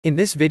In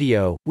this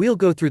video, we'll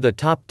go through the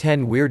top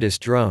 10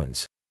 weirdest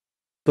drones.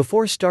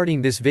 Before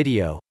starting this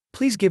video,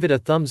 please give it a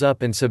thumbs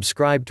up and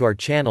subscribe to our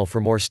channel for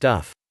more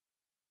stuff.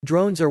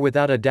 Drones are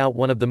without a doubt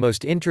one of the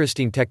most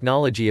interesting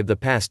technology of the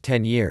past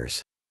 10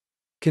 years.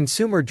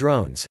 Consumer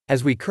drones,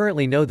 as we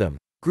currently know them,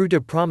 grew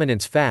to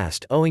prominence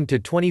fast owing to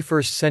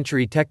 21st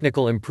century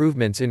technical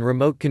improvements in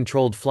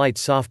remote-controlled flight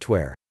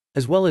software,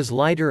 as well as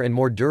lighter and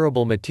more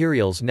durable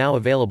materials now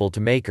available to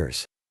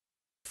makers.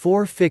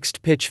 4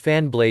 fixed-pitch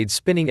fan blades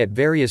spinning at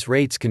various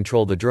rates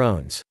control the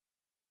drones.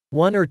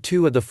 1 or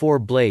 2 of the 4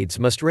 blades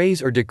must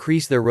raise or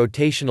decrease their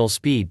rotational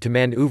speed to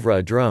maneuver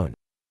a drone.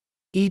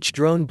 Each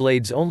drone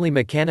blade's only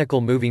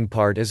mechanical moving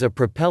part is a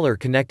propeller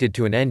connected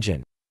to an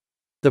engine.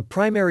 The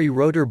primary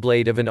rotor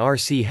blade of an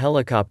RC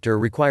helicopter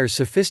requires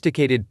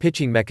sophisticated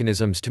pitching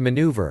mechanisms to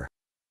maneuver.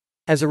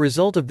 As a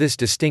result of this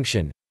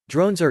distinction,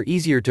 drones are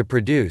easier to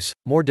produce,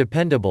 more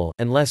dependable,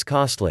 and less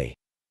costly.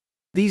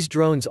 These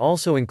drones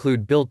also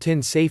include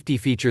built-in safety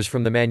features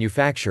from the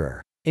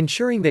manufacturer,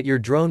 ensuring that your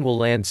drone will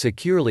land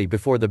securely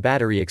before the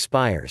battery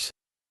expires.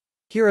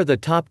 Here are the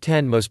top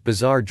 10 most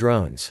bizarre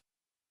drones.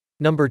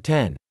 Number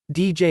 10.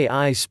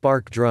 DJI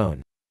Spark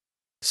Drone.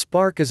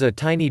 Spark is a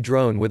tiny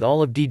drone with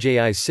all of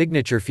DJI's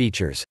signature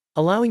features,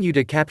 allowing you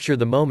to capture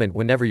the moment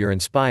whenever you're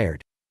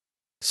inspired.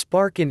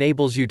 Spark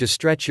enables you to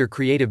stretch your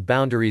creative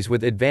boundaries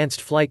with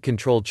advanced flight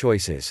control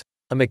choices,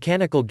 a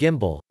mechanical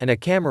gimbal, and a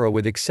camera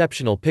with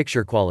exceptional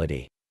picture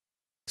quality.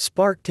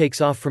 Spark takes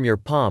off from your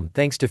palm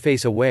thanks to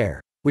Face Aware,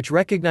 which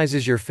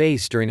recognizes your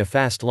face during a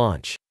fast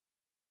launch.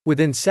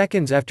 Within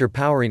seconds after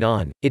powering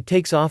on, it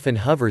takes off and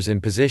hovers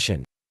in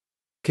position.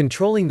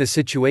 Controlling the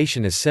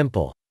situation is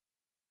simple.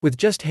 With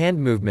just hand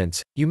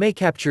movements, you may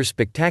capture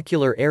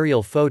spectacular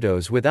aerial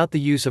photos without the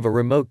use of a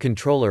remote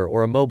controller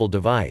or a mobile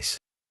device.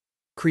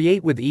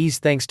 Create with ease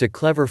thanks to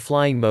clever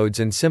flying modes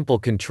and simple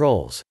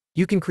controls.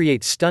 You can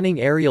create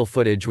stunning aerial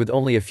footage with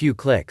only a few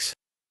clicks.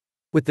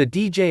 With the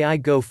DJI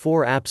Go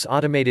 4 app's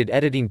automated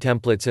editing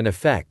templates and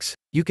effects,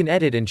 you can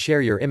edit and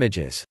share your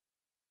images.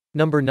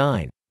 Number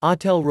 9.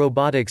 Autel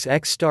Robotics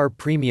X-Star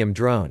Premium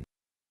Drone.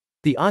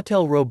 The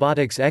Autel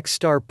Robotics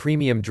X-Star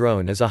Premium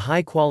Drone is a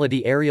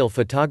high-quality aerial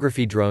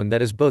photography drone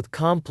that is both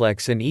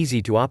complex and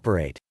easy to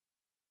operate.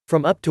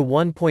 From up to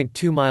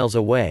 1.2 miles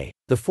away,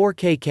 the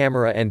 4K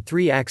camera and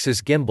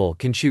 3-axis gimbal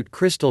can shoot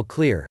crystal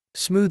clear,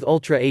 smooth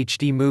Ultra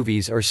HD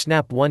movies or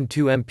snap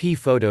 12MP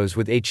photos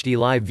with HD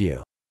Live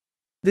View.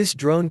 This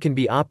drone can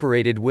be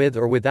operated with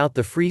or without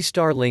the free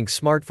Starlink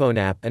smartphone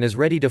app and is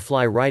ready to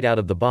fly right out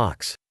of the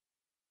box.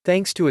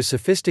 Thanks to a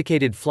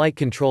sophisticated flight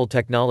control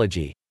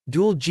technology,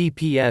 dual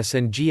GPS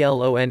and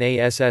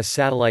GLONASS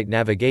satellite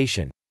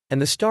navigation,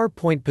 and the star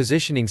point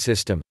positioning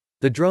system,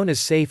 the drone is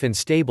safe and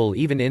stable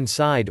even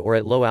inside or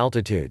at low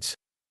altitudes.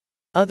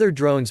 Other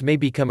drones may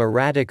become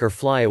erratic or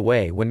fly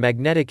away when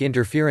magnetic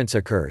interference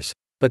occurs,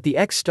 but the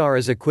X-Star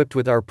is equipped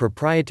with our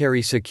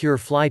proprietary secure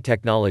fly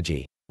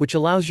technology, which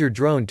allows your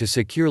drone to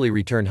securely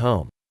return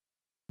home.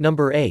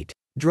 Number 8.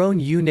 Drone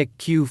Unic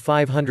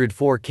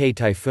Q504K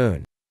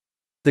Typhoon.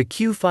 The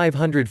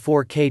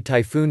Q504K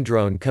Typhoon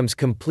drone comes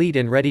complete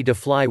and ready to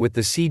fly with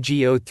the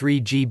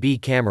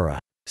CG03GB camera,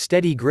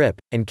 steady grip,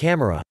 and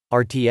camera,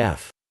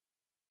 RTF.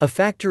 A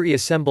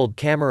factory-assembled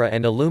camera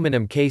and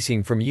aluminum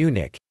casing from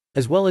Unic,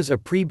 as well as a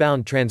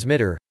pre-bound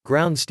transmitter,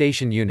 ground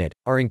station unit,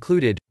 are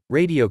included,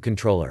 radio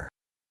controller.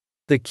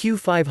 The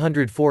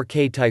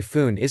Q504K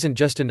Typhoon isn't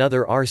just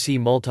another RC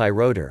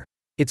multi-rotor.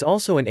 It's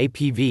also an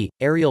APV,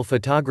 aerial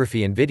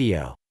photography and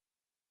video.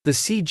 The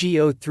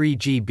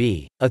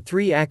CG03GB, a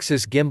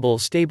 3-axis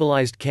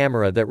gimbal-stabilized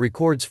camera that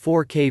records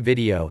 4K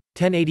video,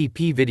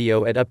 1080p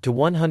video at up to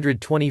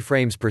 120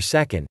 frames per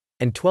second,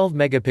 and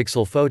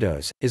 12-megapixel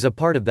photos, is a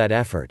part of that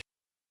effort.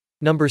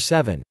 Number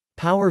 7.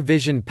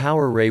 PowerVision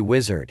PowerRay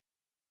Wizard.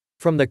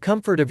 From the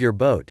comfort of your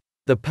boat,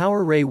 the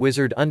PowerRay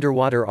Wizard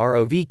underwater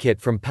ROV kit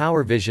from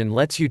PowerVision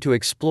lets you to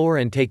explore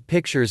and take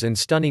pictures and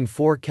stunning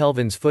 4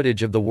 Kelvins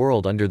footage of the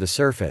world under the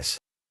surface.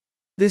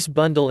 This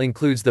bundle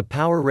includes the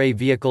PowerRay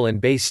vehicle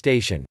and base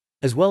station,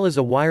 as well as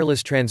a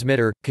wireless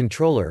transmitter,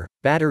 controller,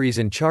 batteries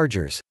and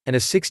chargers, and a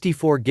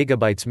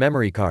 64GB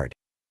memory card.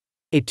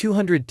 A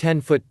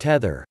 210-foot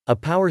tether, a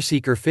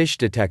PowerSeeker fish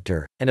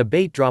detector, and a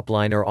bait drop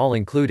line are all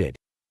included.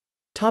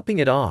 Topping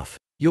it off,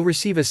 you'll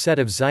receive a set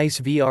of Zeiss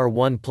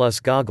VR1 Plus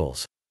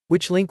goggles,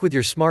 which link with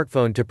your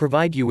smartphone to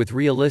provide you with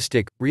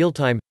realistic,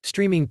 real-time,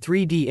 streaming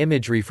 3D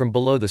imagery from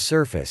below the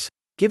surface,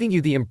 giving you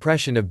the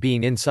impression of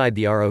being inside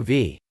the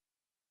ROV.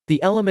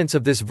 The elements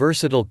of this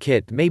versatile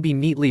kit may be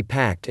neatly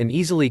packed and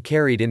easily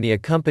carried in the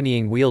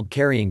accompanying wheeled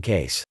carrying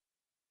case.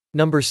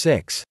 Number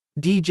 6.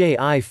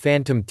 DJI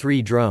Phantom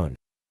 3 Drone.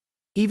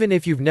 Even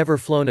if you've never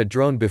flown a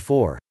drone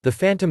before, the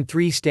Phantom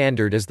 3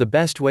 Standard is the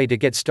best way to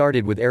get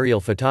started with aerial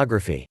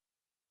photography.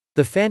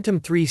 The Phantom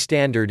 3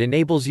 Standard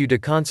enables you to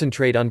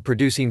concentrate on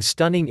producing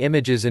stunning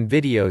images and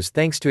videos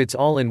thanks to its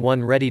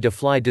all-in-one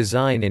ready-to-fly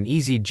design and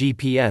easy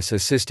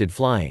GPS-assisted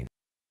flying.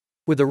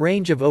 With a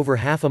range of over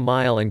half a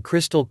mile and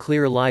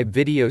crystal-clear live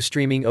video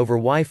streaming over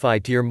Wi-Fi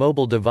to your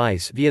mobile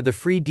device via the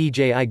free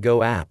DJI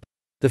Go app,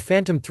 The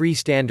Phantom 3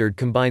 Standard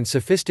combines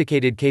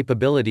sophisticated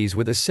capabilities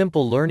with a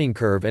simple learning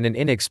curve and an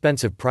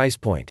inexpensive price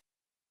point.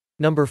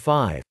 Number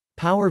 5.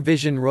 Power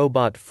Vision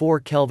Robot 4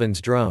 Kelvin's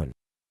Drone.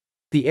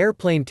 The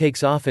airplane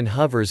takes off and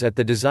hovers at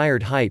the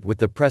desired height with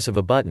the press of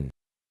a button.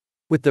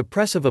 With the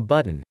press of a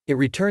button, it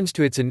returns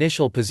to its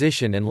initial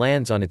position and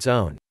lands on its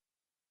own.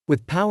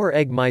 With Power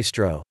Egg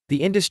Maestro,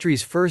 the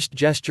industry's first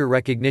gesture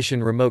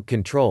recognition remote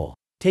control,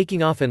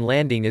 taking off and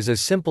landing is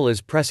as simple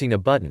as pressing a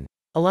button,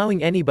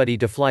 allowing anybody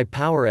to fly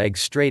Power Egg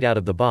straight out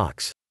of the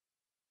box.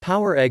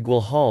 Power Egg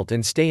will halt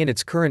and stay in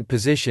its current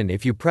position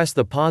if you press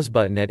the pause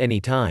button at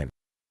any time.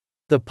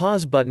 The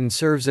pause button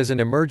serves as an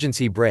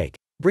emergency brake,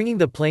 bringing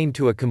the plane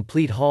to a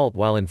complete halt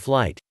while in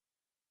flight.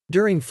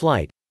 During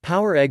flight,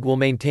 Power Egg will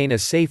maintain a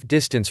safe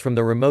distance from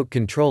the remote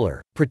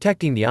controller,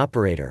 protecting the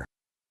operator.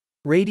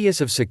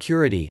 Radius of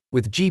security,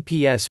 with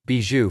GPS,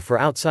 bijou for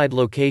outside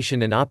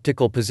location and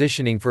optical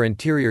positioning for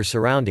interior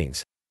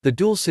surroundings, the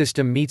dual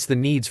system meets the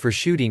needs for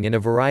shooting in a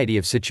variety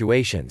of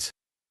situations.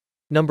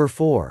 Number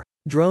 4.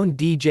 Drone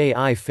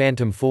DJI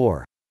Phantom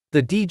 4.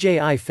 The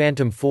DJI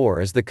Phantom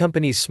 4 is the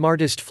company's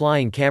smartest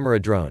flying camera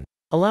drone,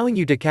 allowing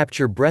you to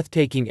capture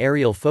breathtaking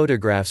aerial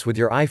photographs with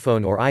your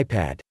iPhone or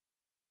iPad.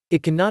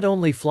 It can not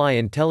only fly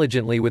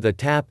intelligently with a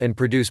tap and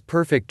produce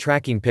perfect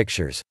tracking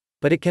pictures,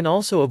 but it can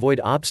also avoid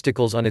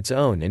obstacles on its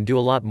own and do a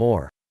lot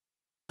more.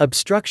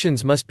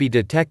 Obstructions must be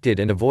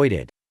detected and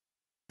avoided.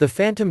 The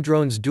Phantom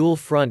drone's dual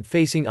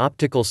front-facing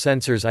optical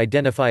sensors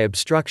identify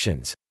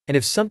obstructions, and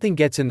if something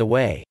gets in the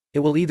way, it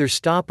will either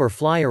stop or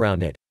fly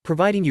around it,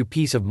 providing you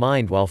peace of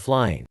mind while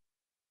flying.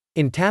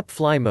 In tap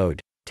fly mode,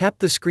 tap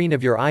the screen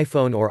of your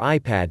iPhone or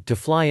iPad to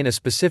fly in a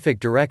specific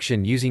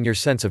direction using your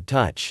sense of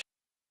touch.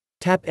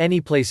 Tap any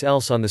place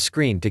else on the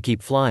screen to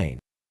keep flying.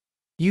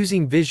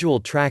 Using visual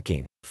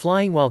tracking,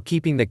 flying while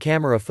keeping the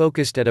camera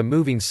focused at a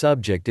moving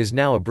subject is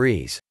now a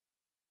breeze.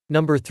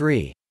 Number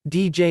 3.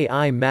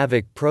 DJI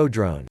Mavic Pro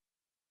Drone.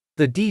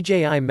 The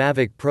DJI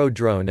Mavic Pro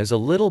drone is a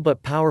little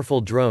but powerful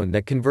drone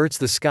that converts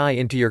the sky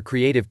into your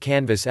creative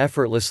canvas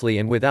effortlessly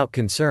and without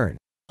concern,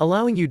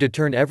 allowing you to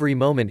turn every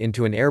moment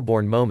into an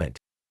airborne moment.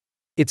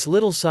 Its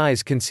little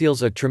size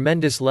conceals a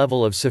tremendous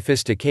level of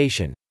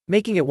sophistication,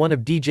 making it one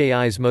of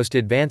DJI's most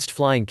advanced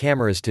flying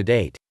cameras to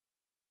date.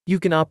 You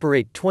can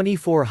operate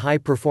 24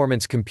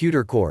 high-performance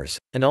computer cores,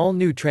 an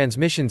all-new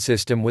transmission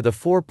system with a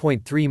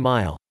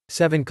 4.3-mile,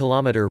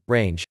 7-kilometer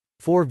range,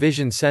 4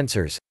 vision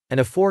sensors,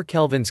 and a 4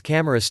 Kelvin's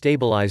camera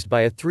stabilized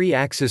by a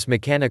 3-axis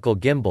mechanical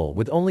gimbal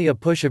with only a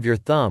push of your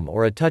thumb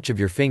or a touch of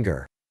your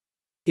finger.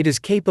 It is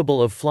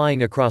capable of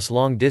flying across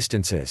long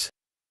distances.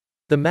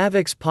 The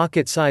Mavic's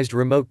pocket-sized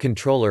remote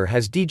controller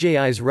has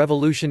DJI's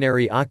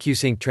revolutionary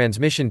OcuSync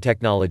transmission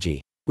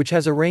technology, which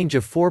has a range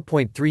of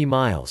 4.3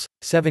 miles,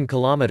 7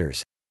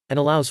 kilometers, and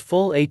allows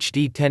full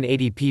HD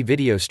 1080p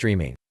video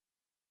streaming.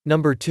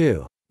 Number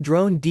 2.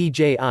 Drone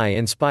DJI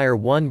Inspire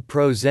 1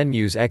 Pro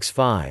Zenmuse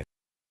X5.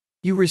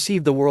 You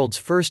receive the world's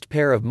first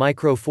pair of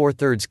Micro Four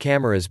Thirds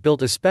cameras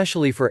built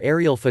especially for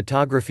aerial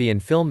photography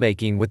and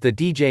filmmaking with the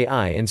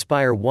DJI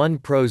Inspire 1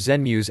 Pro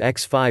Zenmuse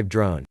X5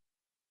 drone.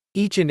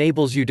 Each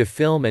enables you to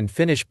film and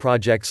finish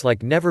projects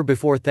like never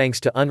before thanks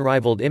to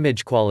unrivaled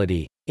image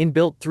quality,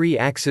 inbuilt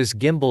 3-axis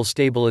gimbal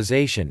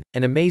stabilization,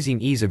 and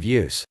amazing ease of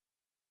use.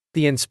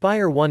 The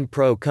Inspire 1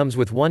 Pro comes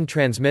with one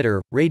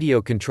transmitter,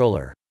 radio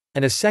controller,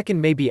 and a second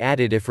may be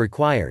added if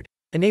required,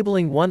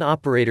 enabling one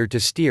operator to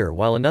steer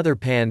while another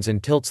pans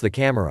and tilts the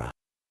camera.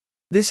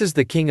 This is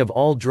the king of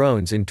all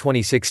drones in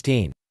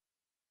 2016.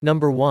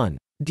 Number 1.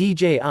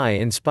 DJI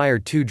Inspire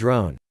 2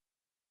 Drone.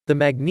 The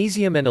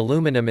magnesium and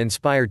aluminum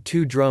Inspire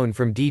 2 drone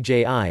from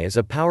DJI is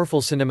a powerful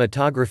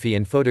cinematography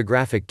and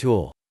photographic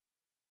tool.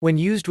 When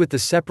used with the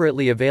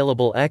separately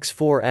available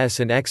X4S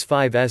and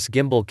X5S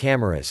gimbal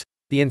cameras,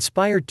 the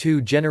Inspire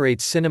 2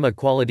 generates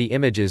cinema-quality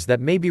images that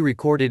may be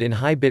recorded in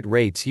high bit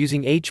rates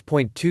using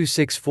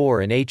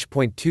H.264 and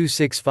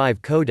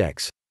H.265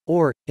 codecs,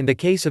 or, in the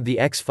case of the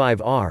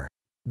X5R,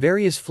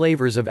 various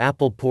flavors of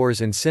Apple PORs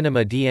and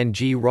Cinema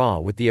DNG RAW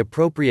with the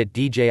appropriate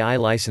DJI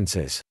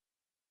licenses.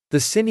 The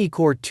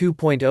CineCore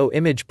 2.0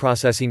 image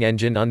processing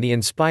engine on the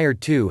Inspire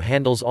 2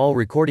 handles all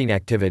recording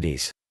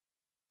activities.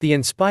 The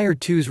Inspire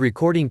 2's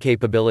recording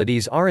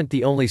capabilities aren't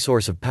the only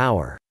source of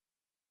power.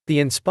 The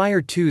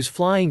Inspire 2's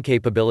flying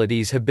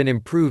capabilities have been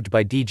improved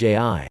by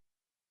DJI.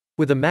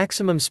 With a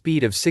maximum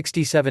speed of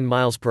 67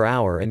 miles per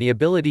hour and the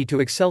ability to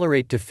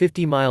accelerate to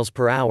 50 miles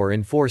per hour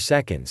in 4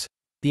 seconds,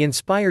 the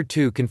Inspire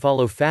 2 can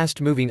follow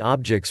fast-moving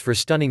objects for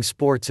stunning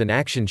sports and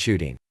action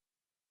shooting.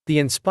 The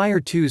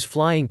Inspire 2's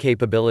flying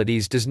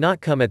capabilities does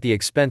not come at the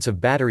expense of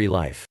battery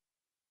life.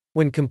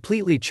 When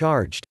completely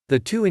charged, the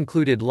two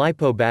included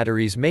LiPo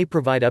batteries may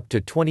provide up to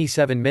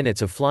 27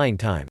 minutes of flying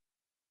time.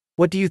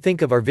 What do you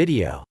think of our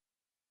video?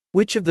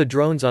 Which of the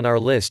drones on our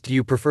list do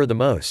you prefer the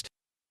most?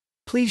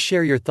 Please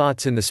share your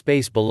thoughts in the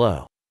space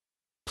below.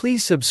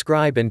 Please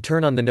subscribe and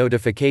turn on the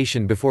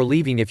notification before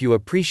leaving if you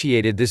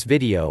appreciated this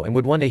video and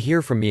would want to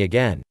hear from me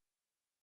again.